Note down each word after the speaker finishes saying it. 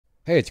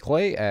Hey, it's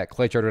Clay at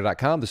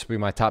claytrader.com. This will be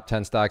my top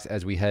 10 stocks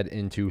as we head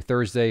into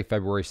Thursday,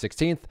 February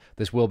 16th.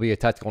 This will be a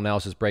technical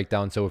analysis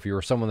breakdown. So if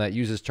you're someone that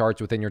uses charts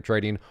within your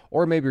trading,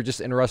 or maybe you're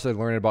just interested in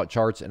learning about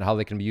charts and how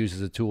they can be used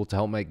as a tool to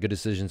help make good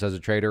decisions as a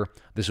trader,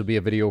 this will be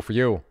a video for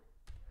you.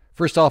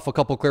 First off, a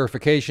couple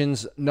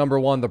clarifications. Number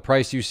one, the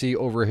price you see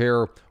over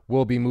here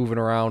will be moving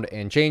around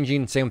and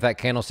changing. Same with that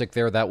candlestick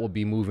there, that will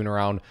be moving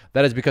around.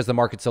 That is because the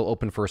market's still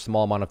open for a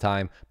small amount of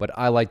time, but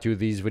I like to do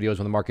these videos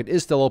when the market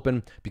is still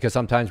open because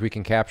sometimes we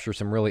can capture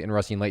some really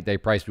interesting late day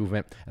price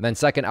movement. And then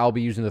second, I'll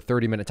be using the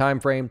 30-minute time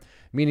frame,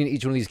 meaning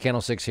each one of these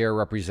candlesticks here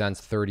represents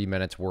 30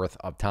 minutes worth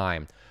of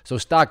time. So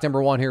stock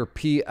number one here,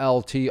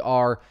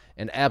 PLTR,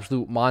 an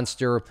absolute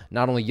monster,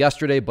 not only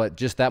yesterday, but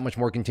just that much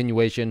more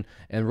continuation.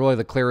 And really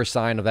the clearest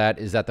sign of that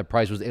is that the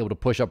price was able to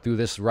push up through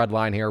this red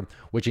line here,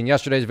 which in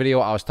yesterday's video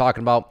I was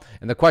talking about.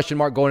 And the question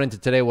mark going into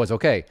today was,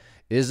 okay,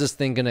 is this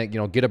thing gonna,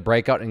 get a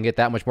breakout and get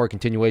that much more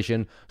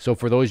continuation? So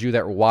for those of you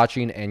that were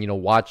watching and,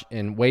 watch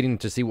and waiting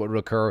to see what would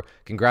occur,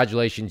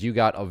 congratulations, you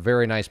got a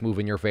very nice move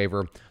in your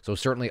favor. So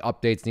certainly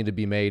updates need to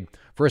be made.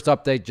 First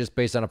update, just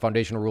based on a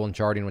foundational rule in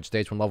charting, which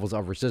states when levels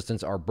of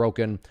resistance are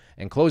broken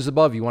and closed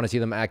above, you want to see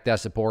them act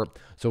as support.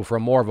 So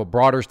from more of a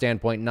broader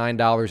standpoint,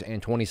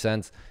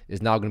 $9.20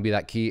 is now going to be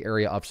that key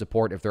area of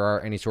support if there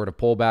are any sort of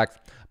pullbacks.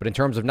 But in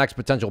terms of next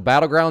potential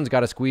battlegrounds, got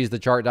to squeeze the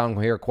chart down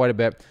here quite a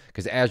bit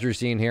because as you're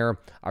seeing here,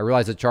 I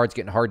realize the chart's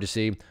getting hard to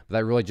see, but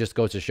that really just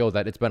goes to show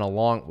that it's been a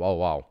long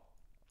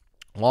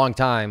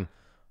time.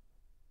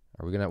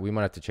 We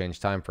might have to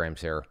change time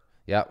frames here.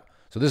 Yep.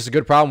 So this is a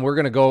good problem. We're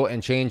going to go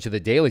and change to the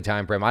daily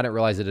time frame. I didn't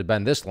realize it had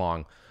been this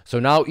long. So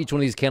now each one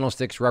of these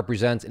candlesticks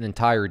represents an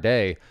entire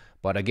day.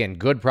 But again,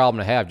 good problem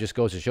to have. Just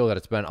goes to show that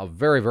it's been a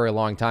very, very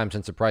long time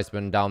since the price has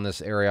been down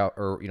this area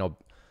or,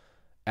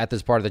 at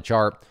this part of the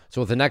chart.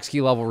 So with the next key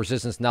level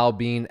resistance now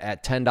being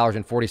at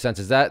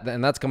 $10.40,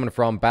 and that's coming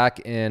from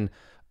back in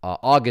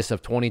August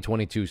of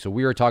 2022. So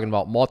we are talking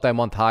about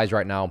multi-month highs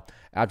right now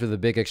after the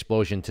big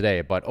explosion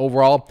today. But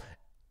overall,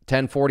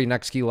 1040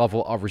 next key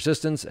level of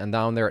resistance, and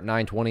down there at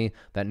 920,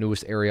 that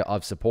newest area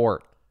of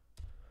support.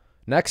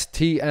 Next,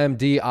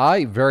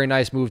 TMDI, very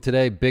nice move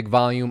today, big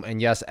volume,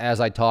 and yes, as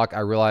I talk, I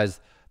realize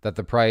that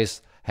the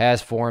price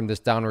has formed this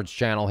downwards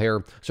channel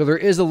here. So there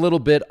is a little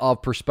bit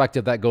of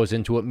perspective that goes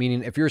into it,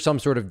 meaning if you're some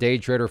sort of day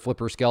trader,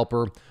 flipper,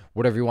 scalper,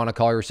 whatever you want to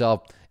call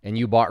yourself, and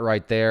you bought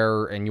right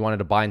there and you wanted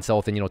to buy and sell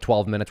within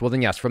 12 minutes, well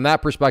then yes, from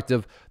that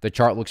perspective, the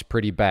chart looks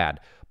pretty bad.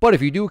 But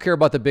if you do care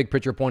about the big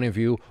picture point of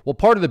view, well,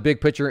 part of the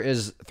big picture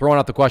is throwing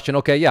out the question,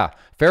 okay, yeah,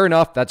 fair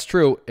enough, that's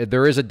true.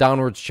 There is a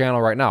downwards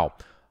channel right now.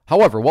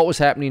 However, what was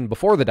happening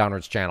before the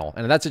downwards channel?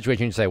 And in that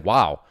situation, you say,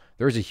 wow,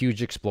 there's a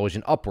huge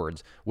explosion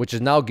upwards, which is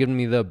now giving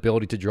me the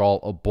ability to draw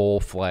a bull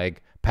flag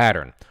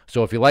pattern.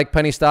 So if you like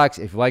penny stocks,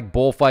 if you like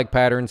bull flag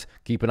patterns,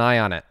 keep an eye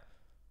on it.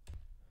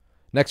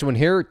 Next one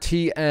here,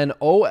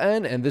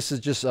 TNON, and this is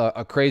just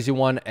a crazy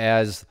one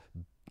as,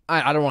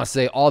 I don't want to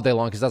say all day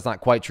long because that's not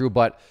quite true,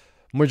 but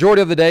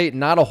majority of the day,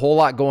 not a whole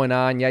lot going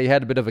on. Yeah, you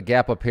had a bit of a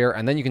gap up here,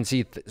 and then you can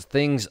see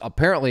things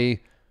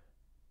apparently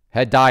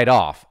had died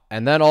off.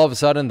 And then all of a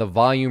sudden, the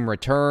volume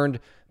returned.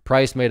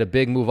 Price made a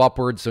big move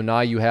upwards, so now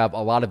you have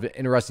a lot of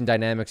interesting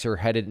dynamics here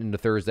headed into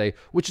Thursday,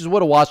 which is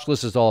what a watch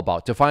list is all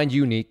about, to find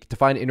unique, to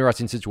find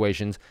interesting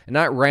situations, and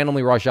not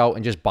randomly rush out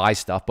and just buy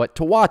stuff, but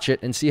to watch it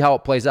and see how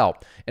it plays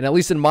out. And at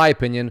least in my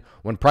opinion,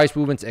 when price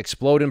movements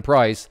explode in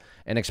price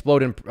and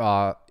explode in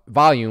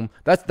volume,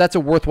 that's a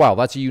worthwhile,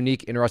 that's a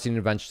unique, interesting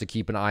event to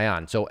keep an eye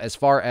on. So as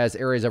far as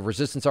areas of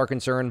resistance are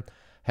concerned,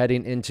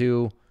 heading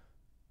into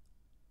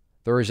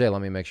Thursday,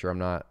 let me make sure I'm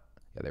not,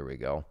 yeah, there we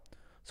go.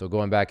 So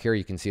going back here,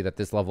 you can see that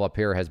this level up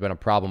here has been a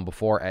problem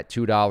before at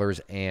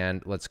 $2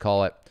 and let's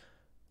call it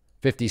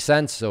 50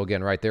 cents. So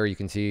again, right there, you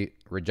can see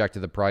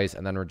rejected the price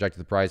and then rejected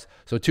the price.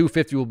 So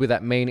 250 will be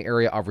that main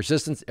area of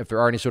resistance. If there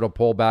are any sort of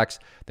pullbacks,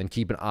 then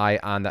keep an eye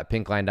on that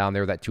pink line down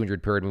there, that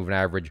 200 period moving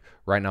average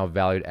right now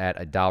valued at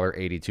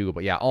 $1.82.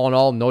 But yeah, all in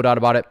all, no doubt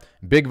about it.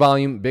 Big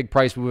volume, big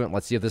price movement.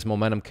 Let's see if this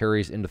momentum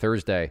carries into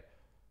Thursday.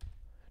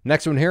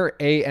 Next one here,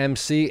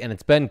 AMC, and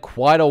it's been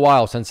quite a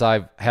while since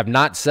I have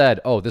not said,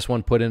 oh, this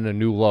one put in a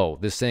new low.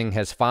 This thing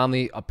has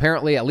finally,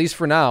 apparently, at least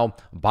for now,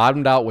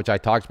 bottomed out, which I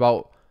talked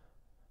about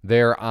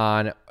there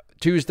on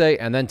Tuesday,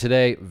 and then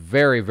today,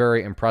 very,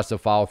 very impressive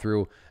follow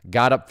through.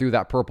 Got up through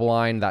that purple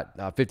line, that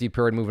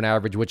 50-period moving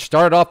average, which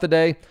started off the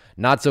day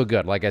not so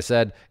good. Like I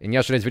said in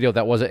yesterday's video,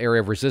 that was an area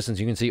of resistance.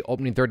 You can see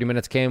opening 30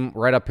 minutes came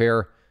right up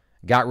here,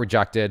 got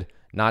rejected.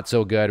 Not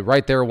so good.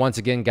 Right there, once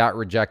again, got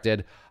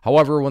rejected.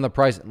 However, when the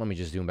price, let me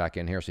just zoom back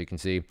in here so you can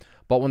see.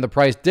 But when the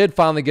price did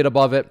finally get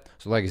above it,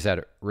 so like I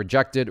said,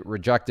 rejected.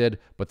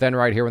 But then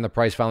right here, when the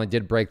price finally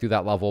did break through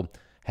that level,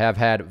 have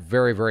had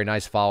very, very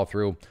nice follow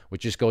through,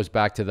 which just goes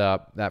back to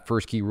that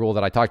first key rule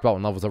that I talked about.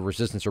 When levels of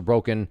resistance are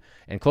broken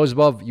and close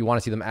above, you want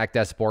to see them act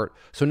as support.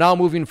 So now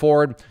moving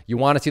forward, you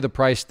want to see the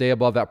price stay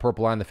above that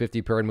purple line, the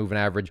 50-period moving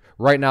average.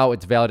 Right now,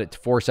 it's valued at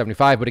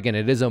 475, but again,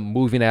 it is a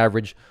moving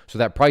average, so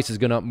that price is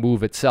going to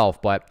move itself.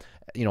 But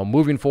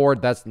moving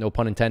forward, that's no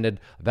pun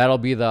intended. That'll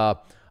be the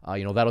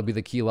That'll be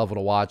the key level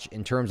to watch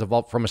in terms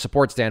of from a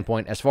support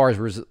standpoint. As far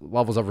as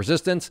levels of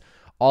resistance,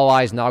 all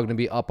eyes now going to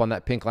be up on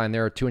that pink line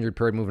there, 200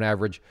 period moving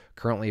average,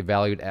 currently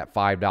valued at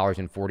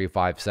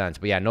 $5.45.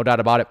 But yeah, no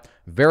doubt about it.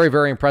 Very,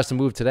 very impressive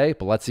move today.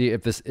 But let's see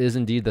if this is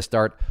indeed the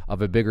start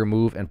of a bigger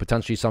move and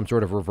potentially some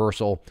sort of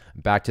reversal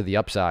back to the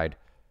upside.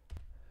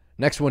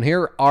 Next one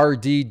here,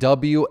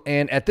 RDW.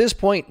 And at this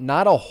point,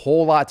 not a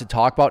whole lot to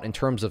talk about in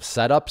terms of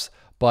setups.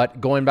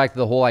 But going back to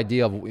the whole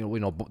idea of,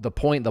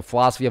 the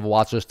philosophy of a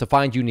watch list, to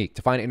find unique,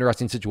 to find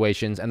interesting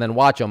situations, and then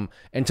watch them.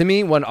 And to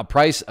me, when a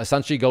price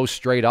essentially goes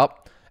straight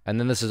up, and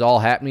then this is all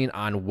happening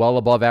on well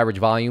above average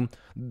volume,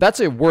 that's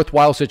a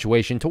worthwhile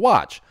situation to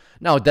watch.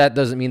 Now, that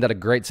doesn't mean that a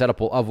great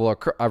setup will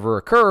ever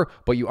occur,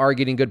 but you are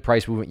getting good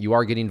price movement, you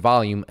are getting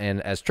volume,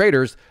 and as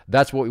traders,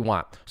 that's what we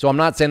want. So I'm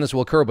not saying this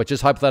will occur, but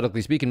just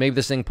hypothetically speaking, maybe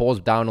this thing pulls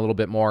down a little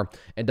bit more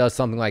and does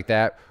something like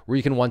that, where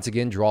you can once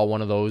again draw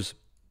one of those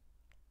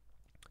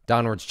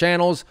downwards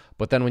channels,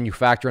 but then when you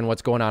factor in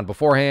what's going on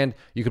beforehand,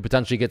 you could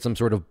potentially get some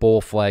sort of bull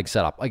flag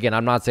setup. Again,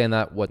 I'm not saying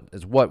that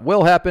what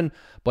will happen,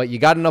 but you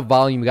got enough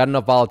volume, you got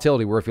enough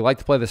volatility where if you like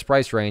to play this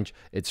price range,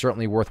 it's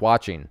certainly worth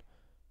watching.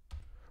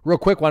 Real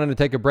quick, wanted to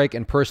take a break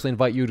and personally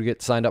invite you to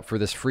get signed up for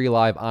this free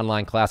live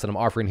online class that I'm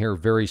offering here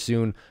very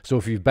soon. So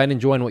if you've been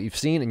enjoying what you've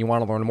seen and you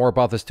want to learn more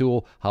about this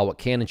tool, how it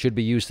can and should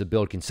be used to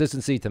build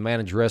consistency, to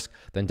manage risk,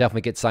 then definitely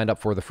get signed up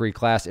for the free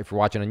class. If you're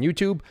watching on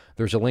YouTube,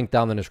 there's a link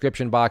down in the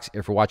description box.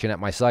 If you're watching at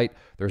my site,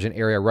 there's an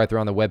area right there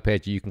on the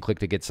webpage you can click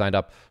to get signed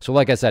up. So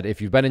like I said, if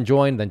you've been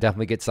enjoying, then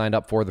definitely get signed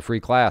up for the free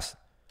class.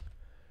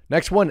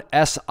 Next one,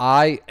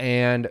 SI,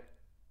 and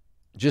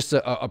just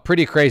a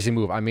pretty crazy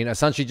move. I mean,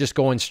 essentially just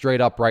going straight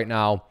up right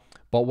now.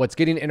 But what's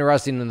getting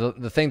interesting, and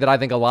the thing that I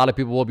think a lot of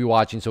people will be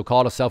watching, so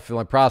call it a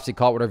self-fulfilling prophecy,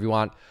 call it whatever you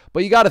want,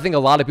 but you got to think a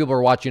lot of people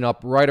are watching up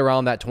right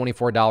around that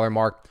 $24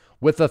 mark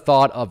with the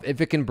thought of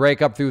if it can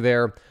break up through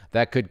there,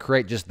 that could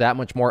create just that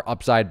much more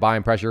upside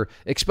buying pressure,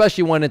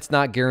 especially when it's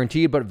not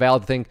guaranteed, but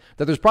valid to think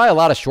that there's probably a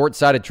lot of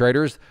short-sighted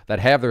traders that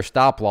have their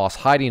stop loss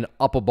hiding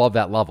up above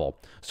that level.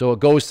 So it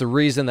goes to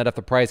reason that if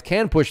the price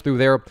can push through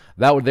there,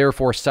 that would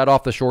therefore set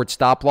off the short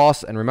stop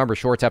loss. And remember,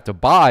 shorts have to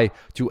buy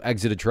to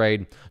exit a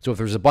trade. So if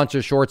there's a bunch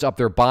of shorts up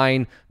there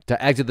buying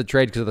to exit the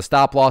trade because of the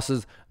stop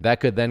losses, that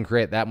could then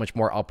create that much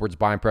more upwards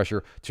buying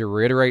pressure. To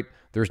reiterate,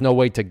 there's no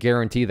way to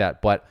guarantee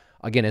that, but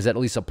again, is it at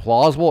least a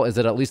plausible? Is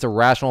it at least a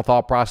rational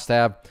thought process to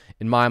have?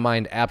 In my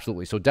mind,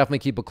 absolutely. So definitely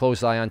keep a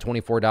close eye on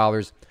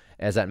 $24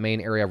 as that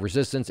main area of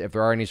resistance. If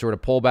there are any sort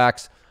of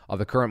pullbacks of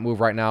the current move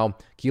right now,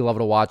 key level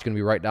to watch going to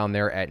be right down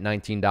there at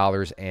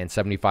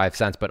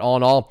 $19.75. But all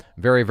in all,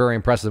 very, very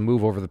impressive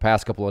move over the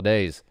past couple of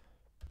days.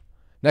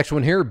 Next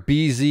one here,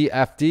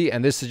 BZFD,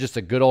 and this is just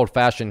a good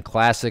old-fashioned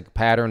classic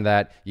pattern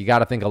that you got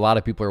to think a lot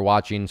of people are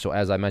watching. So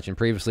as I mentioned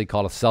previously,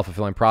 called a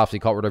self-fulfilling prophecy,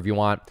 call it whatever you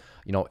want.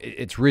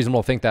 It's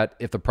reasonable to think that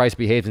if the price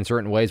behaves in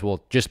certain ways,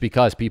 well, just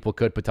because people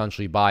could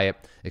potentially buy it,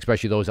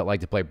 especially those that like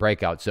to play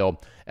breakout. So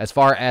as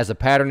far as the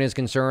pattern is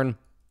concerned,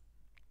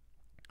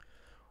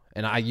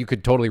 and you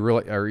could totally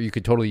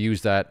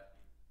use that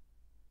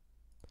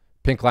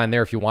pink line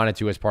there if you wanted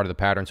to as part of the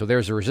pattern. So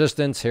there's the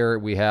resistance. Here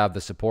we have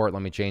the support.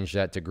 Let me change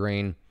that to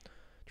green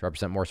to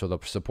represent more so the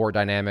support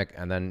dynamic,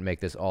 and then make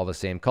this all the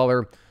same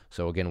color.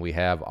 So again, we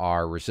have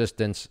our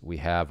resistance, we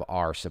have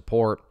our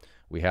support,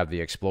 we have the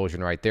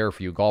explosion right there.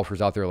 For you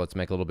golfers out there, let's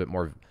make it a little bit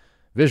more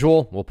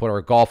visual. We'll put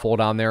our golf hole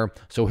down there.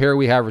 So here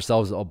we have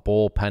ourselves a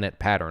bull pennant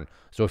pattern.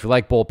 So if you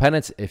like bull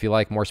pennants, if you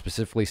like more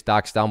specifically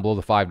stocks down below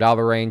the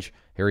 $5 range,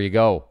 here you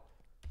go.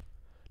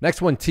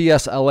 Next one,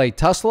 TSLA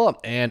Tesla.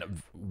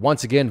 And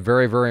once again,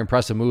 very, very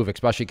impressive move,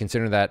 especially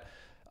considering that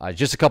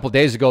just a couple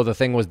days ago, the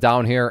thing was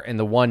down here in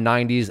the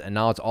 190s, and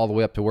now it's all the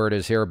way up to where it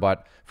is here.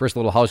 But first, a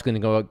little house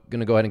cleaning, going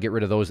to go ahead and get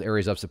rid of those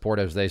areas of support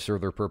as they serve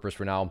their purpose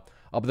for now.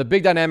 But the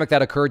big dynamic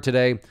that occurred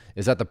today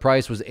is that the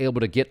price was able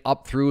to get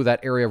up through that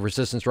area of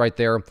resistance right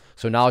there.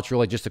 So now it's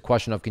really just a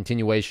question of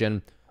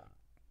continuation.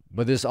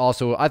 But this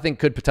also, I think,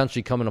 could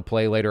potentially come into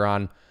play later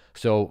on.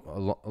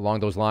 So along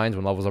those lines,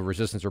 when levels of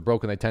resistance are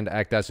broken, they tend to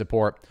act as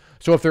support.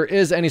 So if there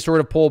is any sort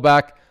of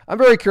pullback, I'm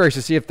very curious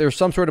to see if there's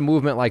some sort of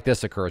movement like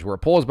this occurs, where it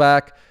pulls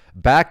back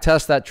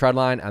tests that trend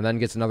line, and then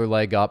gets another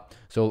leg up.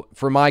 So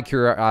for my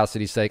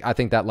curiosity's sake, I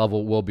think that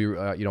level will be,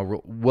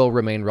 will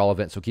remain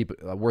relevant. So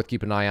worth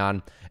keeping an eye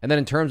on. And then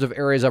in terms of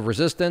areas of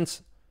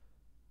resistance,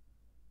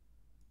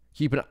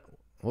 keep an eye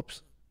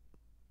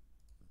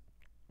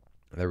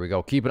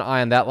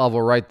on that level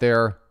right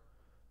there,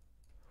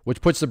 which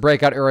puts the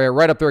breakout area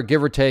right up there,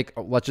 give or take,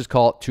 let's just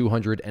call it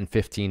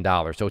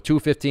 $215. So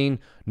 $215,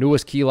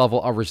 newest key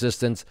level of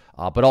resistance.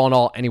 But all in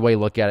all, any way you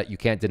look at it, you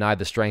can't deny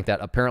the strength that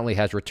apparently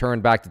has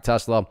returned back to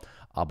Tesla.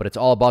 But it's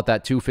all about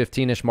that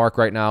 215-ish mark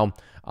right now.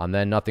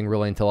 Then nothing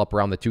really until up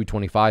around the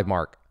 225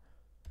 mark.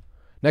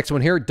 Next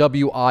one here,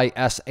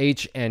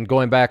 WISH. And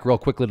going back real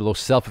quickly to those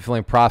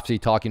self-fulfilling prophecy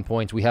talking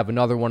points, we have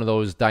another one of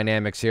those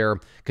dynamics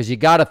here. Because you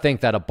got to think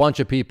that a bunch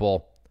of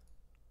people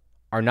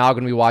are now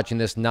going to be watching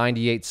this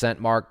 98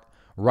 cent mark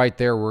right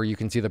there, where you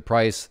can see the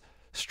price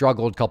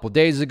struggled a couple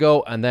days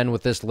ago, and then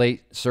with this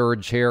late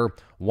surge here,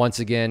 once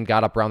again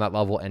got up around that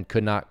level and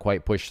could not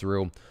quite push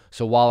through.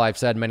 So while I've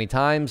said many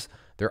times,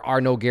 there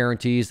are no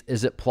guarantees.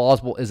 Is it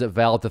plausible? Is it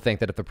valid to think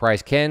that if the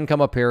price can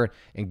come up here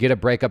and get a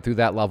break up through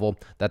that level,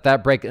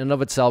 that break in and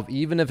of itself,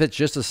 even if it's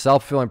just a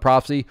self-fulfilling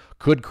prophecy,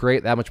 could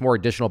create that much more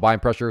additional buying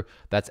pressure?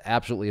 That's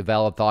absolutely a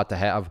valid thought to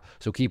have.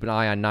 So keep an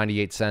eye on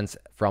 98 cents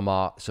from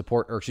a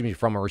support, or excuse me,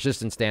 from a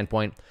resistance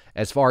standpoint.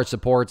 As far as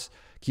supports,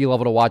 key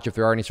level to watch if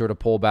there are any sort of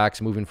pullbacks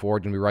moving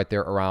forward, going to be right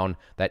there around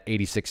that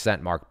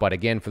 86-cent mark. But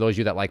again, for those of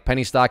you that like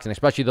penny stocks, and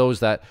especially those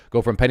that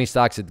go from penny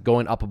stocks to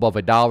going up above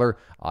 $1,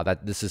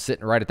 that this is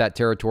sitting right at that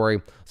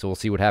territory. So we'll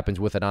see what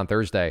happens with it on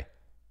Thursday.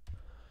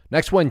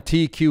 Next one,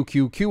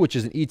 TQQQ, which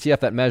is an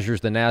ETF that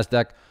measures the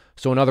NASDAQ.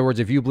 So in other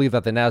words, if you believe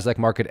that the NASDAQ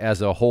market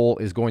as a whole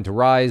is going to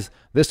rise,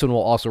 this one will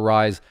also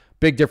rise.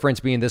 Big difference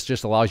being this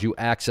just allows you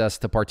access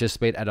to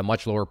participate at a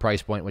much lower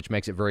price point, which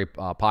makes it very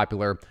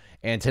popular.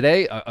 And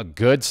today, a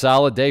good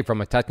solid day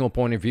from a technical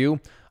point of view.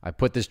 I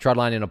put this trend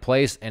line into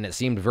place, and it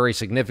seemed very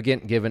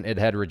significant given it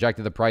had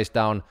rejected the price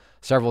down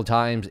several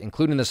times,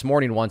 including this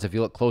morning once if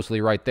you look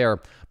closely right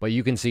there. But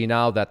you can see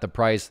now that the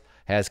price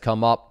has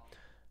come up,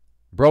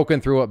 broken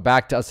through it,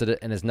 back tested it,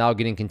 and is now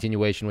getting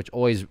continuation, which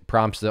always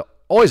prompts the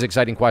always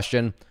exciting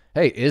question.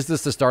 Hey, is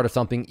this the start of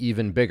something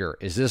even bigger?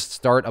 Is this the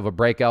start of a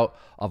breakout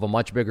of a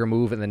much bigger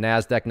move in the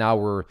NASDAQ now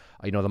where,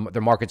 you know, the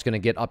market's going to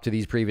get up to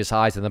these previous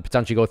highs and then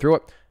potentially go through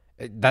it?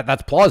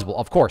 That's plausible.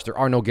 Of course, there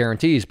are no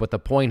guarantees, but the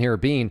point here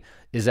being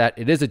is that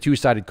it is a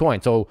two-sided coin.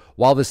 So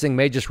while this thing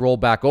may just roll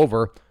back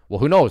over,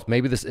 well, who knows?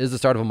 Maybe this is the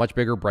start of a much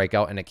bigger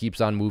breakout and it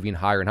keeps on moving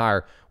higher and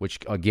higher, which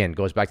again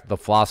goes back to the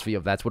philosophy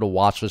of that's what a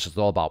watch list is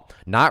all about.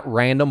 Not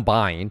random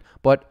buying,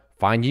 but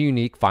finding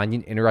unique,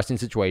 finding interesting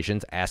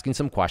situations, asking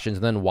some questions,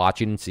 and then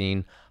watching and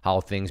seeing how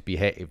things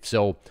behave.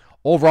 So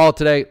overall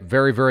today,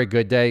 very, very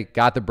good day.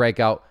 Got the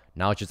breakout.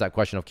 Now it's just that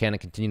question of can it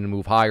continue to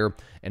move higher,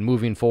 and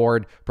moving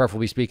forward,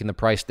 preferably speaking, the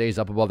price stays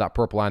up above that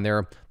purple line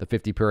there, the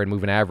 50-period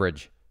moving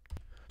average.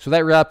 So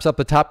that wraps up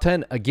the top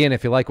 10. Again,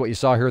 if you like what you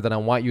saw here, then I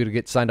want you to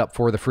get signed up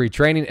for the free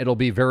training. It'll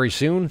be very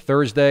soon,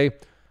 Thursday,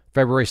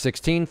 February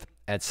 16th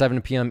at 7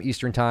 p.m.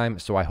 Eastern time.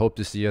 So I hope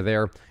to see you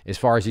there. As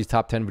far as these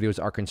top 10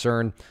 videos are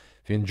concerned,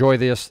 if you enjoy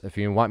this, if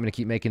you want me to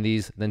keep making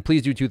these, then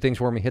please do two things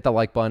for me. Hit the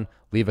like button,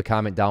 leave a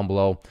comment down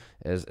below.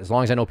 As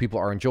long as I know people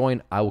are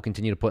enjoying, I will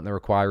continue to put in the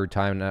required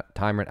time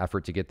and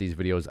effort to get these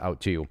videos out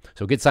to you.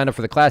 So get signed up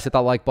for the class, hit that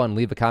like button,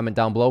 leave a comment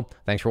down below.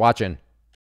 Thanks for watching.